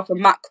get yourself a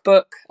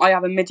MacBook. I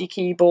have a MIDI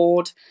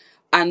keyboard,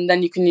 and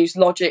then you can use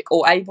Logic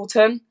or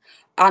Ableton.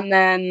 And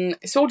then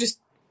it's all just,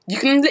 you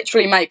can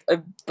literally make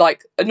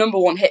a number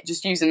one hit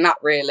just using that,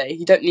 really.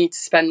 You don't need to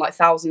spend like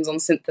thousands on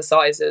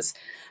synthesizers.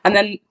 And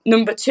then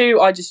number two,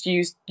 I just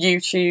used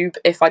YouTube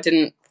if I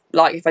didn't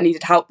like if I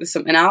needed help with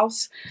something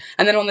else.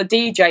 And then on the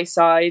DJ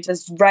side,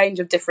 there's a range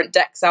of different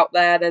decks out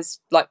there. There's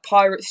like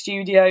pirate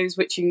studios,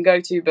 which you can go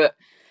to, but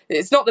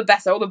it's not the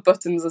best. All the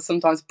buttons are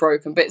sometimes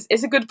broken, but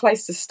it's a good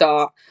place to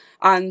start.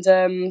 And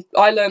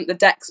I learned the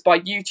decks by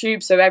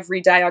YouTube. So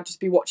every day I'd just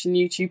be watching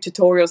YouTube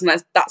tutorials,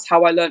 and that's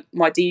how I learned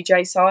my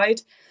DJ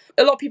side.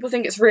 A lot of people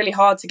think it's really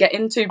hard to get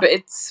into, but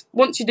it's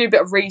once you do a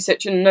bit of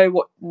research and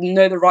know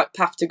the right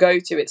path to go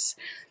to, it's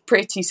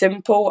pretty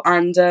simple.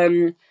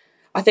 And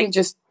I think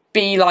just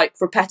be like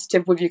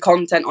repetitive with your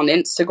content on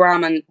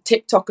Instagram, and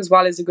TikTok as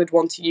well is a good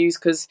one to use,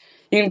 because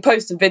you can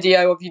post a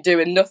video of you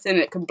doing nothing,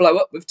 it can blow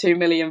up with 2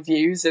 million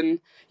views and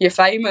you're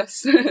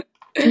famous.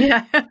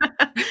 Yeah.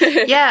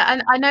 Yeah,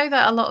 and I know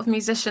that a lot of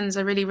musicians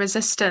are really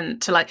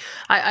resistant to, like,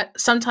 I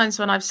sometimes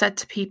when I've said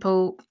to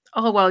people,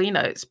 oh well, you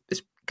know, it's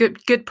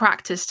good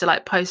practice to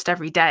like post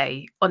every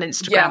day on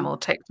Instagram or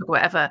TikTok or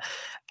whatever,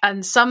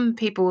 and some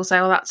people will say,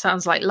 oh, that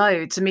sounds like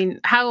loads. I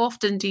mean, how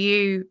often do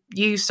you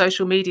use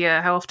social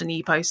media? How often are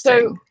you posting?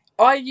 So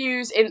I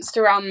use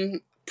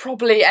Instagram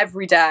probably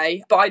every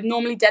day, but I'd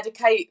normally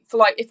dedicate for,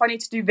 like, if I need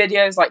to do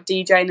videos like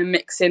DJing and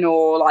mixing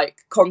or like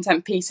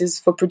content pieces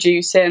for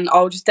producing,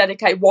 I'll just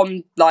dedicate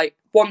one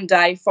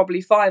day,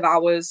 probably 5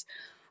 hours,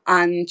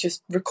 and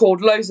just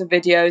record loads of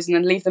videos and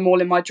then leave them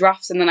all in my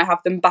drafts, and then I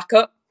have them back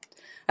up,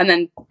 and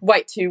then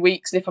wait 2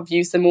 weeks, and if I've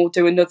used them all,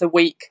 do another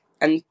week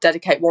and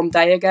dedicate one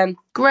day again.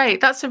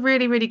 Great. That's a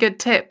really, really good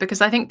tip,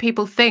 because I think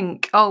people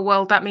think, oh,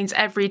 well, that means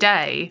every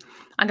day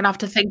I'm going to have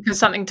to think of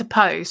something to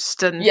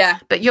post. And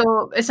but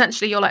you're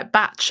like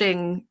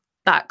batching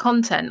that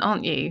content,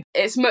 aren't you?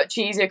 It's much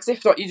easier, because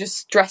if not, you're just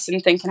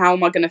stressing, thinking, how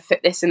am I going to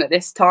fit this in at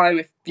this time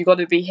if you've got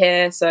to be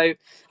here? So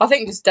I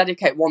think just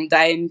dedicate one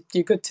day and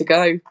you're good to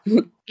go.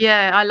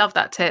 Yeah, I love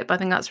that tip. I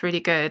think that's really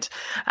good.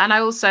 And I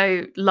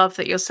also love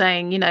that you're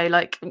saying, you know,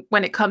 like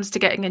when it comes to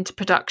getting into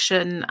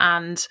production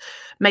and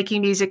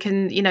making music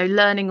and, you know,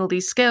 learning all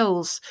these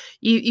skills,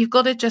 you've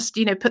got to just,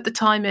 you know, put the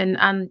time in.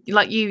 And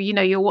like you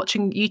know, you're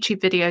watching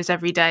YouTube videos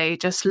every day,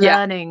 just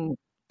learning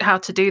how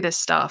to do this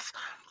stuff.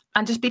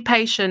 And just be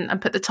patient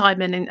and put the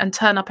time in and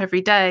turn up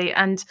every day.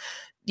 And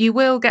you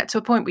will get to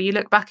a point where you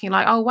look back and you're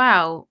like, oh,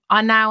 wow,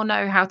 I now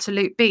know how to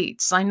loop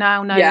beats. I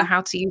now know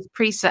how to use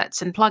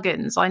presets and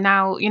plugins. I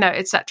now, you know,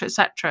 et cetera, et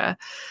cetera.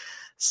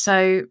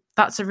 So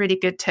that's a really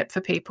good tip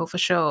for people, for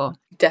sure.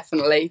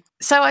 Definitely.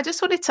 So I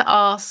just wanted to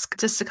ask,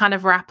 just to kind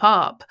of wrap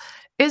up,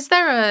 is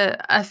there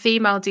a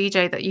female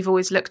DJ that you've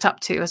always looked up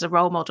to as a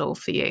role model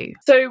for you?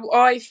 So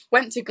I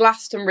went to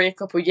Glastonbury a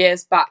couple of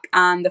years back,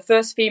 and the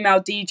first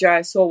female DJ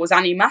I saw was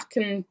Annie Mac,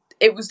 and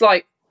it was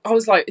like, I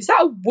was like, is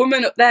that a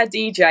woman up there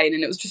DJing?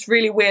 And it was just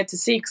really weird to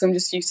see, because I'm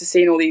just used to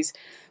seeing all these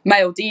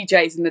male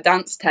DJs in the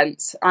dance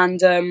tents.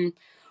 And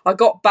I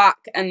got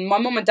back, and my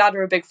mum and dad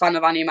are a big fan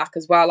of Annie Mac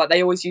as well. Like,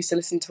 they always used to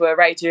listen to her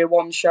Radio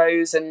 1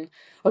 shows, and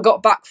I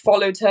got back,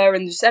 followed her,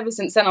 and just ever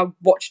since then I've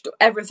watched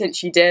everything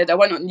she did. I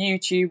went on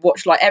YouTube,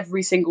 watched like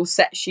every single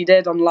set she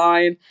did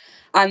online,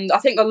 and I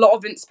think a lot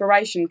of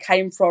inspiration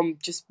came from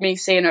just me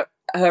seeing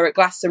her at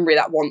Glastonbury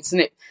that once,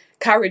 and it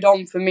carried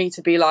on for me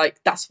to be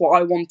like, that's what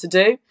I want to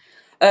do.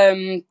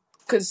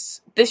 Because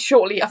this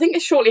shortly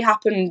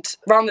happened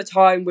around the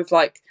time with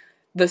like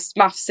the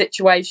maths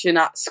situation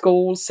at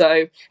school,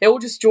 so it all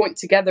just joined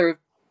together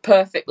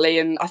perfectly,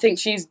 and I think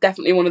she's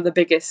definitely one of the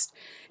biggest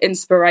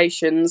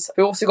inspirations.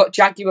 We also got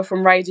Jaguar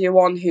from Radio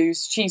 1,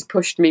 she's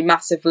pushed me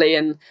massively,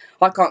 and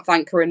I can't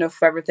thank her enough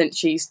for everything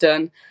she's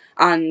done.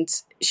 And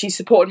she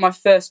supported my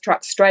first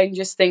track,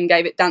 Strangest Thing,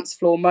 gave it Dance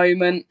Floor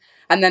Moment,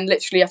 and then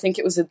literally I think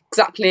it was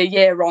exactly a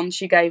year on,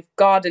 she gave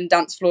Garden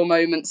Dance Floor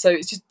Moment. So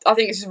I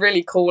think it's just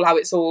really cool how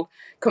it's all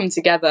come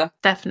together.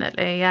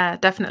 Definitely, yeah,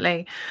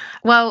 definitely.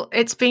 Well,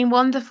 it's been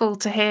wonderful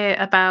to hear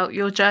about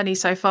your journey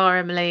so far,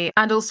 Emily,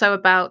 and also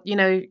about, you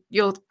know,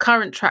 your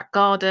current track,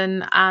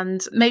 Garden.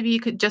 And maybe you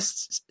could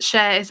just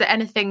share, is there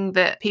anything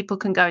that people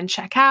can go and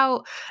check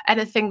out,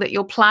 anything that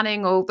you're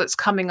planning or that's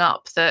coming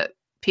up that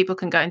people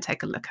can go and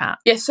take a look at?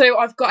 Yeah, so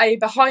I've got a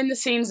behind the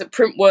scenes at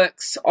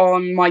Printworks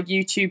on my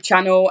YouTube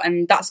channel,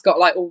 and that's got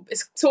like,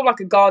 it's sort of like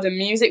a garden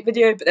music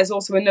video, but there's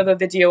also another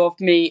video of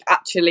me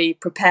actually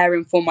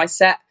preparing for my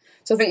set.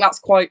 So I think that's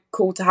quite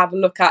cool to have a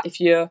look at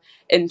if you're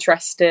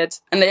interested.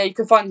 And yeah, you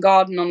can find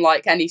Garden on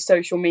like any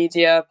social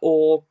media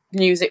or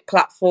music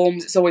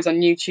platforms. It's always on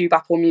YouTube,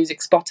 Apple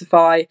Music,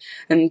 Spotify,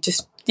 and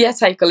just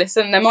take a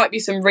listen. There might be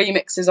some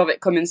remixes of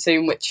it coming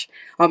soon, which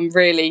I'm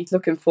really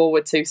looking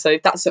forward to. So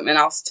that's something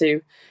else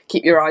to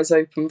keep your eyes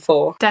open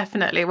for.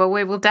 Definitely. Well,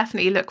 we will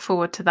definitely look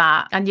forward to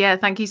that. And yeah,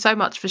 thank you so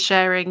much for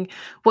sharing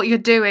what you're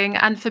doing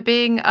and for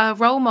being a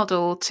role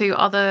model to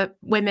other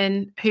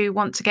women who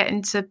want to get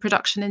into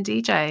production and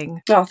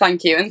DJing. Oh,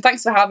 thank you. And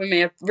thanks for having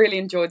me. I really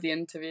enjoyed the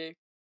interview.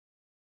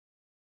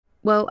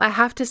 Well, I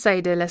have to say,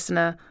 dear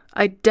listener,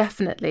 I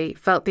definitely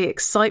felt the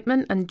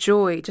excitement and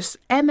joy just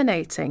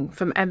emanating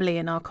from Emily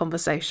in our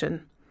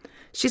conversation.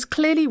 She's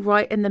clearly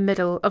right in the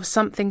middle of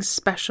something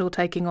special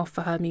taking off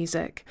for her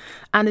music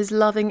and is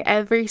loving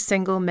every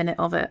single minute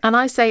of it. And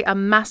I say a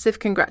massive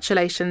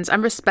congratulations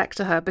and respect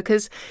to her,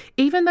 because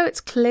even though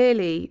it's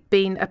clearly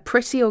been a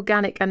pretty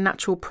organic and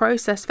natural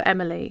process for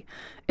Emily,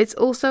 it's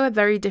also a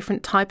very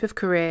different type of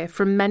career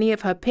from many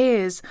of her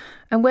peers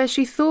and where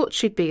she thought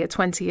she'd be at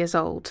 20 years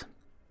old.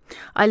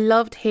 I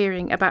loved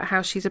hearing about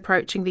how she's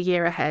approaching the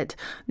year ahead,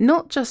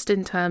 not just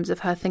in terms of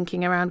her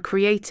thinking around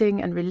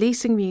creating and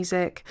releasing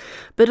music,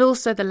 but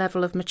also the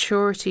level of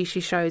maturity she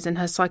shows in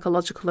her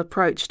psychological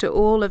approach to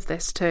all of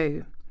this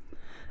too.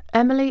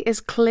 Emily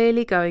is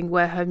clearly going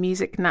where her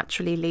music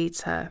naturally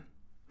leads her.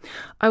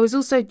 I was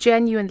also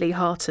genuinely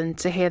heartened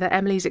to hear that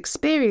Emily's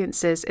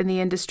experiences in the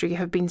industry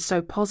have been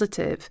so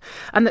positive,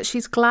 and that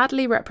she's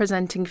gladly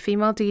representing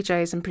female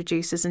DJs and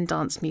producers in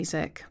dance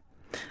music.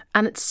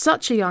 And at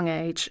such a young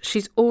age,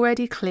 she's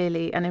already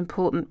clearly an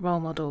important role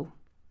model.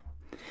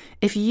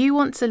 If you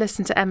want to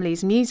listen to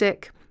Emily's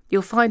music,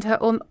 you'll find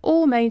her on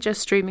all major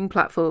streaming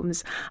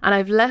platforms, and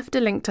I've left a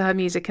link to her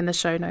music in the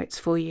show notes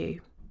for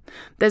you.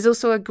 There's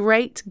also a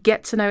great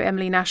Get to Know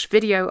Emily Nash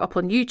video up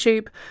on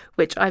YouTube,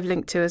 which I've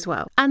linked to as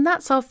well. And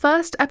that's our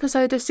first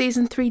episode of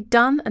Season 3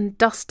 done and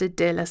dusted,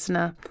 dear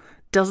listener.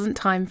 Doesn't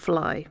time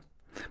fly?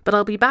 But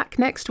I'll be back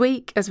next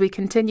week as we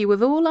continue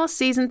with all our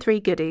Season 3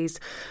 goodies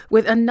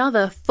with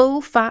another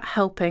full fat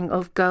helping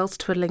of Girls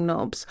Twiddling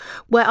Knobs,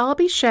 where I'll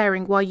be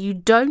sharing why you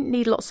don't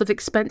need lots of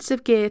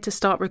expensive gear to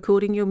start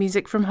recording your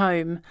music from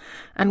home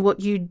and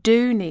what you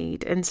do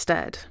need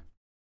instead.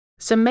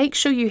 So make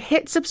sure you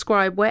hit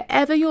subscribe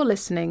wherever you're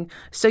listening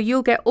so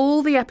you'll get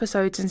all the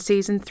episodes in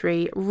Season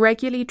 3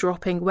 regularly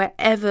dropping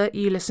wherever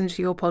you listen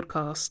to your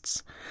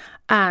podcasts.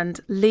 And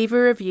leave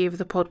a review of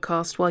the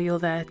podcast while you're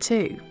there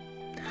too.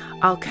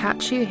 I'll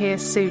catch you here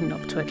soon,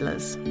 Knob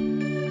Twiddlers.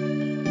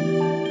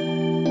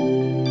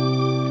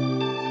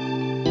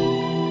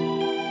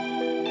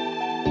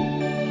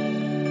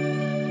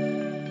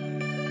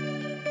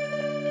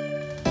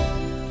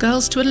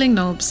 Girls Twiddling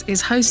Knobs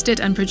is hosted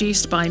and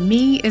produced by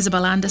me,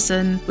 Isabel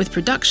Anderson, with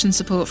production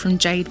support from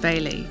Jade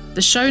Bailey.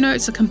 The show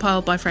notes are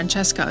compiled by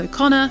Francesca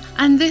O'Connor,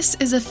 and this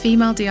is a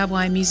Female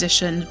DIY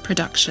Musician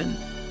production.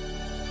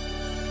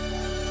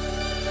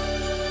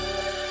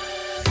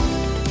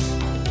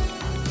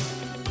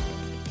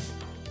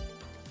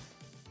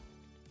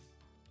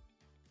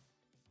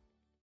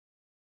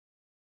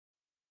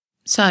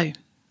 So,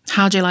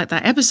 how'd you like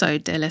that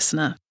episode, dear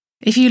listener?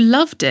 If you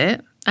loved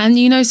it, and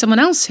you know someone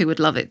else who would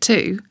love it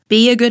too,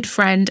 be a good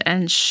friend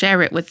and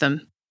share it with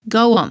them.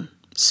 Go on,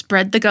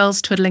 spread the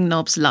Girls Twiddling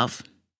Knobs love.